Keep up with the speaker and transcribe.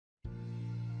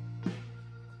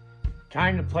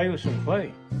Time to play with some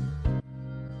clay.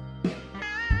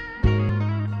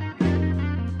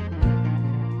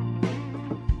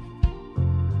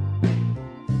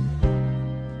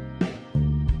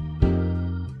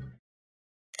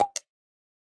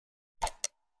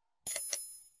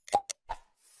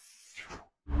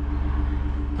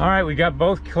 All right, we got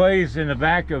both clays in the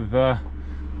back of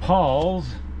Paul's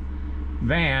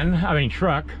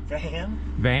truck.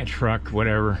 Truck,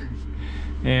 whatever.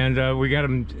 And we got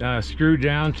them screwed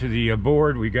down to the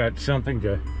board. We got something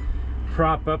to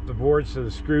prop up the board so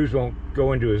the screws won't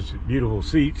go into his beautiful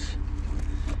seats.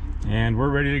 And we're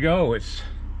ready to go. It's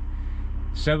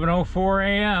 7:04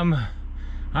 a.m.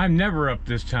 I'm never up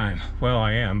this time. Well,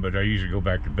 I am, but I usually go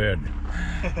back to bed.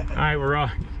 All right, we're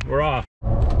off. We're off.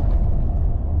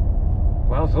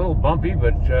 Well, it's a little bumpy,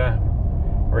 but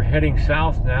we're heading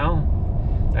south now.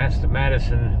 That's the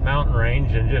Madison Mountain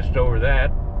Range, and just over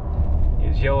that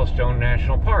is Yellowstone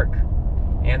National Park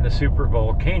and the super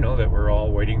volcano that we're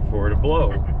all waiting for to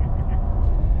blow.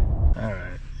 All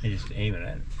right, just aiming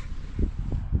at it.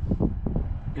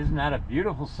 Isn't that a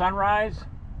beautiful sunrise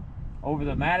over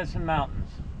the Madison Mountains?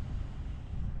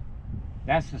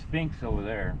 That's the Sphinx over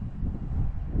there.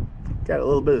 Got a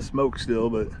little bit of smoke still,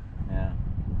 but yeah,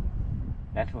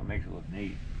 that's what makes it look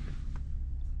neat.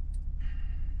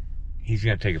 He's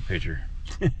gonna take a picture.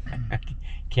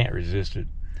 Can't resist it.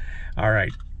 All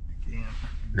right,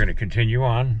 we're gonna continue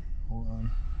on. Hold on.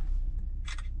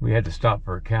 We had to stop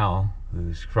for a cow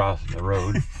who's crossing the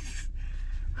road.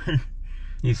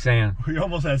 He's saying, we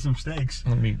almost had some steaks.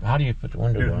 How do you put the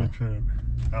window down?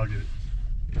 I'll get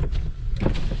it.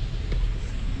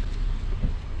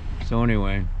 So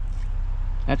anyway,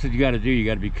 that's what you got to do. You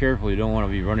got to be careful. You don't want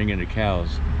to be running into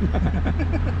cows.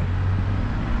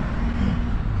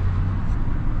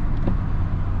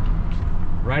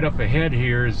 Right up ahead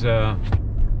here is the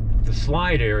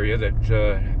slide area that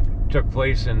took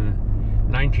place in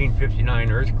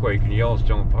 1959 earthquake in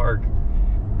Yellowstone Park.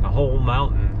 The whole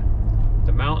mountain.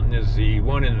 The mountain is the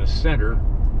one in the center.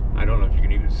 I don't know if you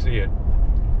can even see it.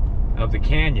 Of the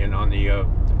canyon, on the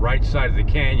right side of the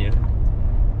canyon,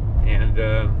 and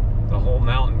the whole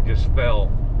mountain just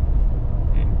fell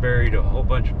and buried a whole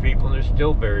bunch of people, and they're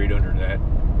still buried under that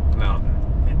mountain.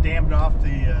 It dammed off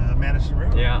the Madison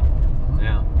River. Yeah.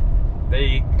 Yeah,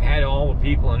 they had all the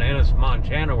people in Ennis,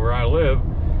 Montana, where I live,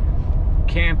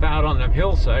 camp out on the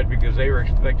hillside because they were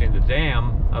expecting the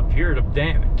dam up here to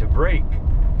break,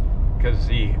 because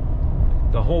the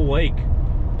whole lake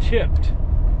tipped,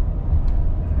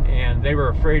 and they were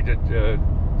afraid that the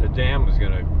dam was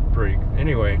going to break.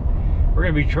 Anyway, we're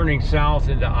going to be turning south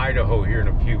into Idaho here in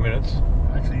a few minutes.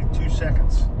 Actually, 2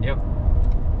 seconds. Yep.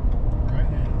 Right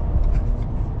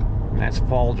now. And that's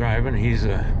Paul driving. He's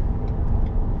a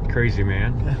crazy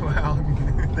man. Well,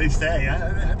 they say.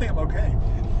 I think I'm okay.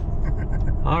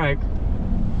 All right.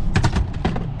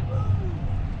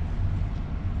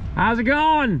 How's it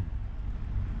going?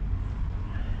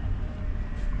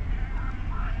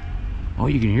 Oh,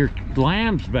 you can hear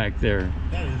lambs back there.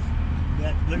 That is.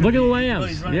 Look at the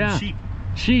lambs. Yeah. Sheep.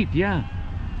 Sheep, yeah.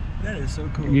 That is so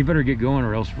cool. You better get going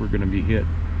or else we're going to be hit. No,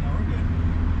 we're good.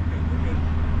 We're good.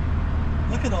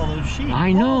 Look at all those sheep.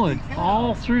 I know, it's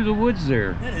all through the woods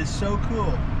there. That is so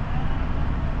cool.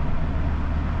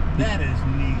 That is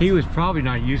neat. He was probably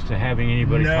not used to having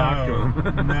anybody talk to him.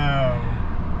 No.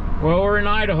 Well, we're in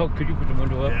Idaho. Could you put the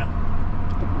window up? Yeah.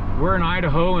 We're in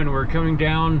Idaho, and we're coming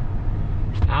down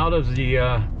out of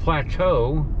the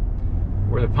plateau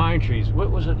where the pine trees. What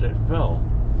was it that fell?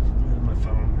 My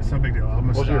phone. It's no big deal. I'm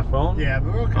gonna Was it your phone? Yeah,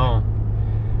 but we're okay. Oh.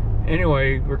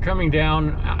 Anyway, we're coming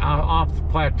down off the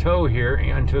plateau here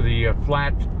into the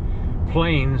flat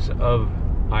plains of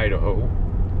Idaho,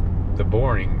 the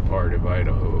boring part of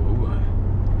Idaho,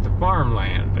 the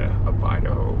farmland of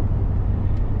Idaho.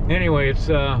 Anyway, it's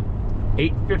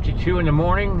 8:52 in the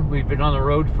morning. We've been on the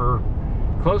road for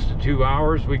close to 2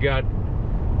 hours. We got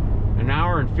an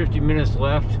hour and 50 minutes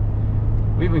left.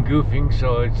 We've been goofing,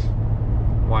 so it's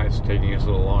why it's taking us a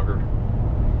little longer.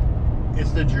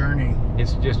 It's the journey.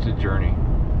 It's just a journey.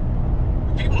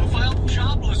 People who filed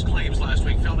jobless claims last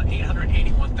week fell to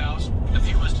 881,000, the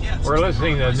fewest yet. We're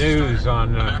listening to the news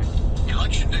on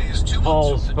Election day is 2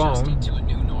 Paul's months from phone. adjusting to a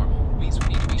new normal. Means we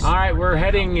need to be All right, we're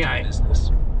heading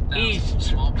business.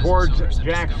 east towards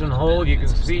Jackson Hole. You can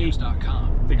see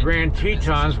the Grand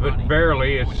Tetons, but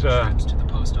barely. It's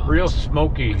real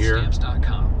smoky here.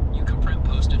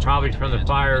 Probably from the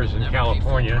fires in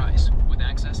California.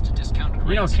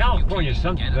 You know, California,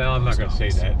 well, I'm not going to say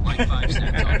that.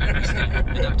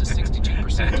 And up to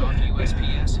 62% off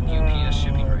USPS and UPS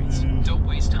shipping rates. Don't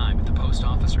waste time at the post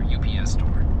office or UPS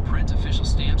store. Print official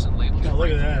stamps and labels Oh, look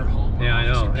right at from that. your home Yeah, I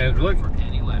know. And look, For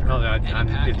any letter, no, any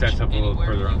package, that's up a little anywhere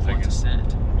further. you I'm want thinking. to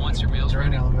send. Once your mail's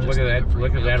ready, Look at that!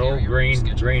 Look at that old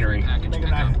greenery.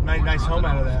 Make a nice home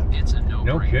out of that. It's a no-brainer.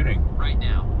 No kidding. Right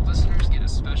now, listeners get a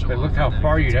special But look offer how that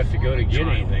far you'd includes have to go to get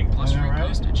trial, anything. plus I know, free right?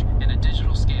 postage and a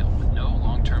digital scale with no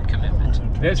long-term commitment.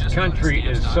 This Just go to country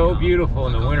is so stamps.com, beautiful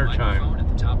in the click on wintertime. microphone at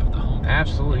the top of the homepage,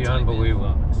 Absolutely and type in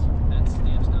unbelievable. Fox. That's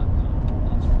stamps.com.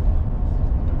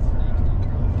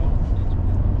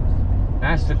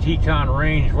 That's the Teton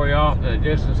Range way off in the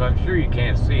distance. I'm sure you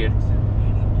can't see it.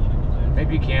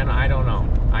 Maybe you can. I don't know.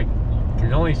 I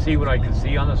can only see what I can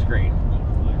see on the screen.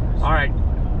 All right.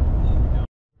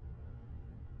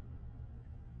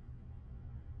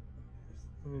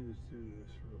 Let me just do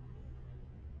this real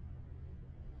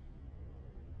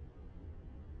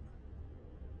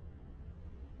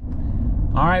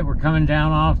quick. All right, we're coming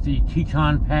down off the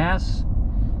Teton Pass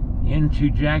into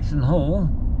Jackson Hole.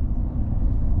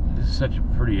 This is such a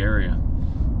pretty area.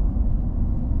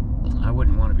 I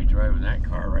wouldn't want to be driving that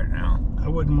car right now. I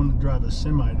wouldn't want to drive a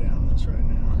semi down this right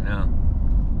now,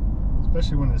 No.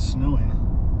 especially when it's snowing.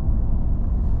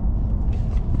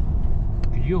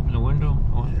 Could you open the window?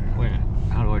 Oh, wait,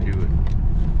 how do I do it?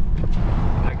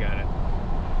 I got it.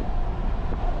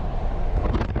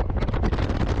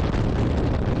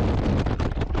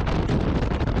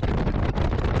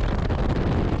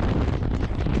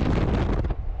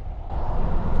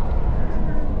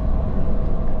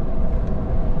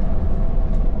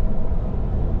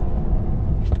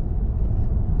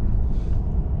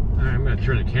 I'm going to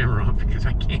turn the camera off because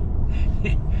I can't.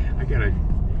 I got to.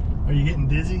 Are you getting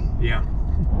dizzy? Yeah.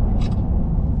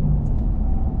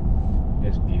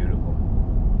 It's beautiful.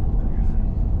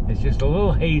 It's just a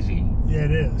little hazy. Yeah,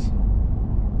 it is.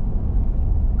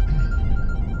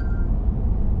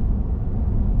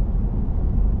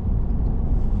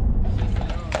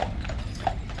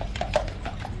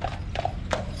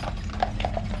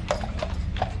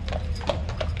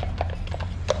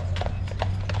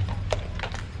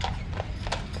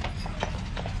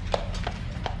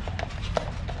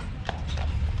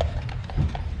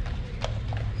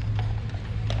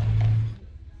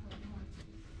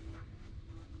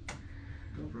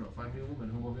 Find me a woman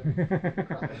who will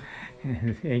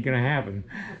Ain't gonna happen.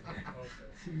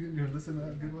 You listen to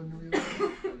that good one?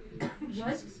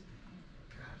 What?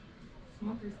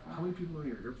 Smokers How many people are on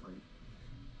your airplane?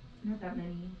 Not that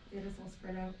many. They're just all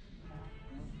spread out.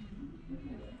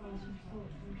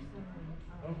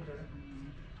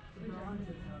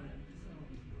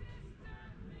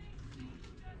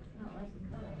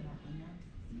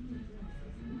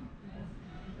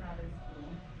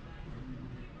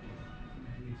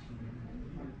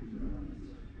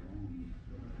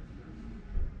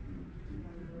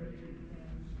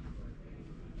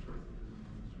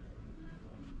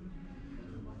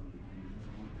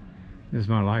 This is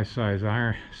my life-size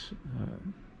iron.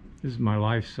 This is my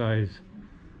life-size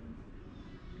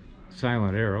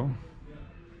silent arrow.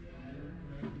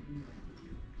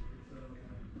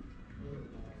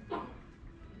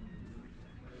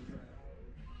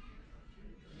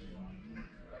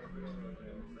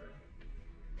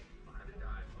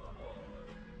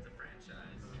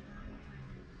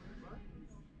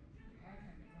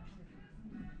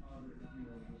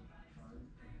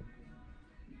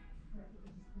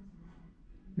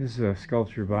 This is a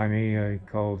sculpture by me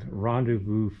called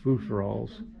Rendezvous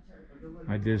Fouferals.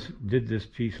 I did this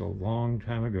piece a long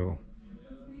time ago.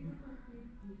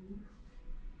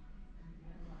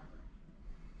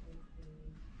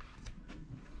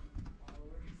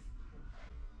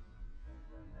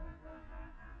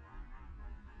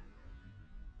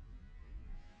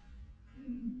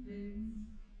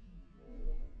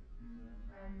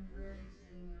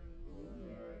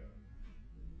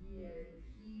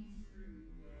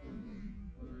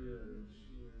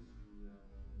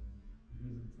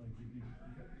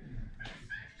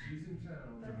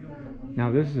 Now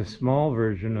this is a small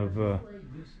version of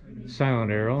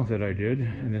silent arrow that I did,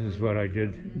 and this is what I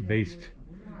did based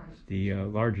the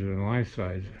larger than life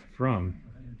size from.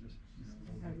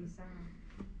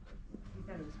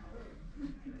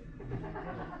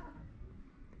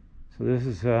 So this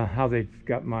is how they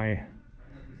got my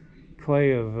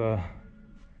clay of A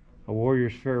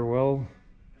Warrior's Farewell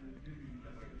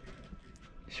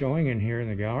showing in here in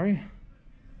the gallery.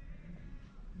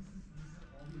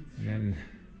 And then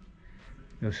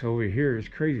this over here is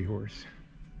Crazy Horse,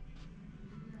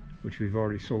 which we've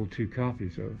already sold 2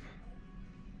 copies of.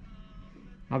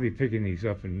 I'll be picking these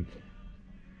up in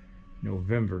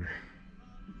November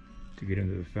to get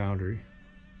into the foundry.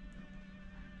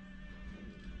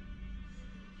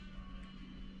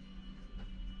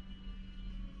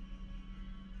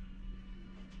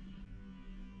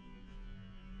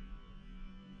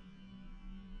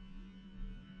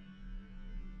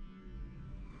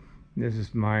 This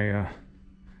is my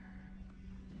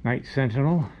night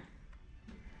Sentinel.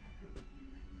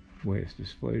 The way it's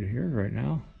displayed here right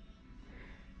now.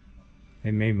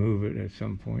 They may move it at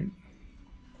some point.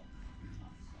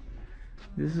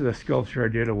 This is a sculpture I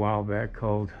did a while back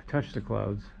called Touch the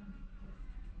Clouds.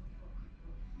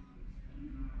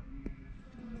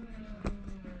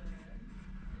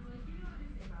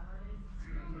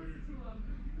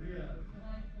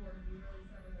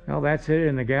 Well, that's it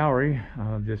in the gallery.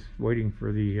 Just waiting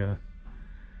for the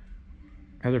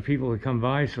other people to come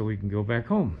by so we can go back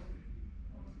home.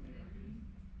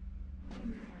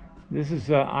 This is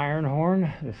Iron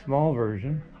Horn, the small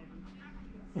version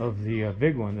of the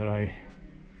big one that I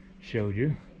showed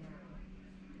you.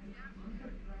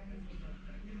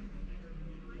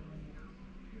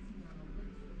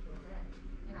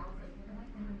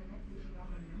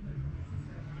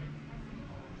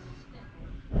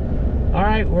 All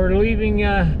right, we're leaving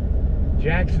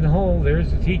Jackson Hole.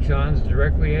 There's the Tetons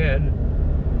directly ahead.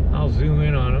 I'll zoom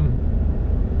in on them.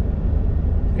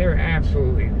 They're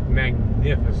absolutely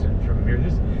magnificent from here.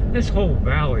 This whole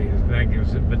valley is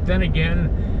magnificent. But then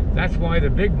again, that's why the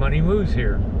big money moves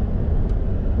here.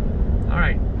 All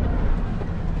right.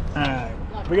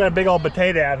 We got a big old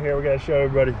potato out here we got to show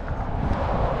everybody.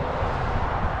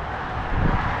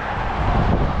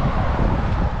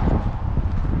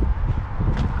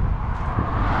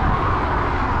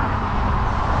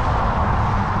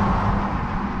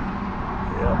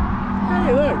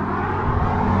 Hey, look.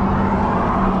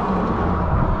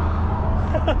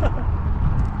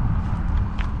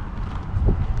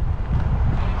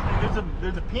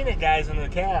 There's a peanut guys in the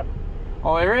cab.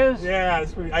 Oh, there is? Yeah,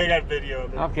 I got video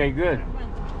of it. Okay, good.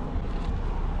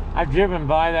 I've driven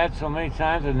by that so many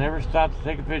times I've never stopped to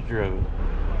take a picture of it.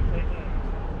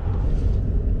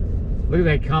 Look at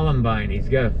that Columbine. He's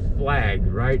got a flag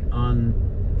right on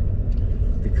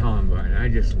the Columbine. I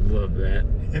just love that.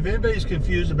 If anybody's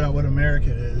confused about what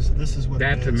America is, this is what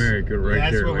That's it is. America right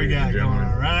That's there. what we got going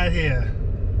on right here.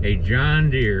 A John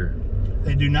Deere.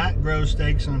 They do not grow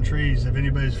stakes on trees, if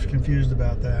anybody's confused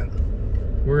about that.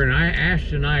 We're in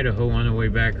Ashton, Idaho on the way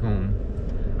back home.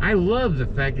 I love the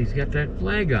fact he's got that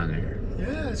flag on there.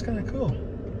 Yeah, it's kind of cool.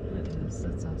 That is,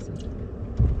 that's awesome.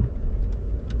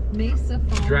 Mesa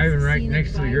Falls. Driving right Scenic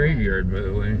next to the Byway. graveyard, by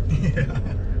the way.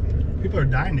 Yeah. People are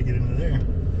dying to get into there.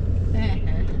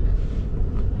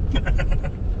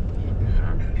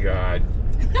 Oh, God.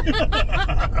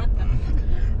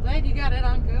 Glad you got it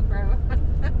on GoPro.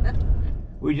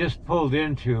 We just pulled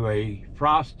into a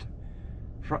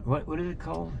what is it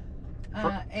called?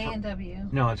 A&W.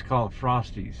 No, it's called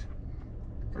Frosties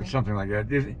or something like that.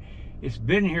 It's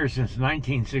been here since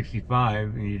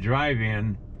 1965, and you drive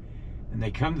in and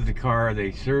they come to the car,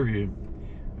 they serve you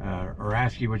or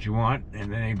ask you what you want,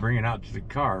 and then they bring it out to the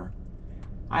car.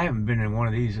 I haven't been in one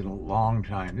of these in a long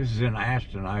time. This is in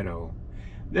Ashton, Idaho.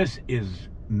 This is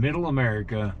middle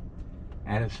America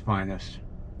at its finest,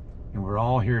 and we're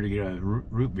all here to get a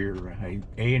root beer, a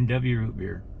A&W root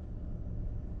beer.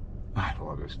 I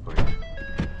love this place.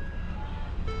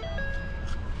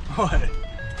 What?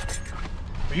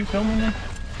 Are you filming this?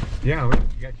 Yeah, we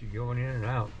got you going in and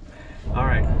out. All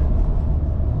right.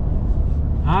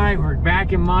 All right, we're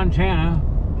back in Montana.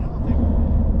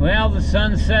 Well, the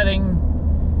sun's setting.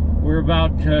 We're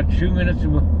about 5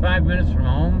 minutes from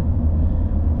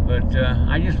home. But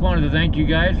I just wanted to thank you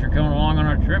guys for coming along on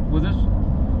our trip with us.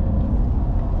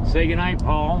 Say goodnight,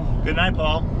 Paul. Good night,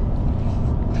 Paul.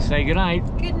 Say goodnight.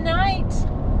 Good night.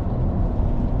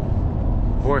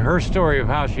 Boy, her story of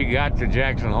how she got to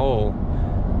Jackson Hole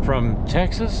from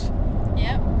Texas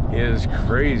Yep. is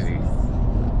crazy.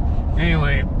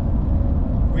 Anyway,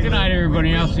 good night,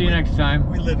 everybody. I'll see you next time.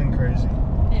 We live in crazy.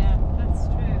 Yeah, that's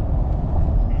true.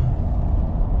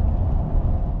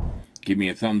 Give me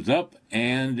a thumbs up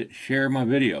and share my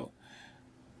video.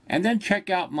 And then check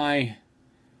out my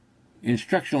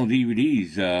instructional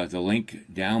DVDs, the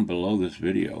link down below this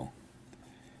video.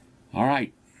 All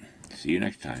right, see you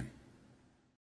next time.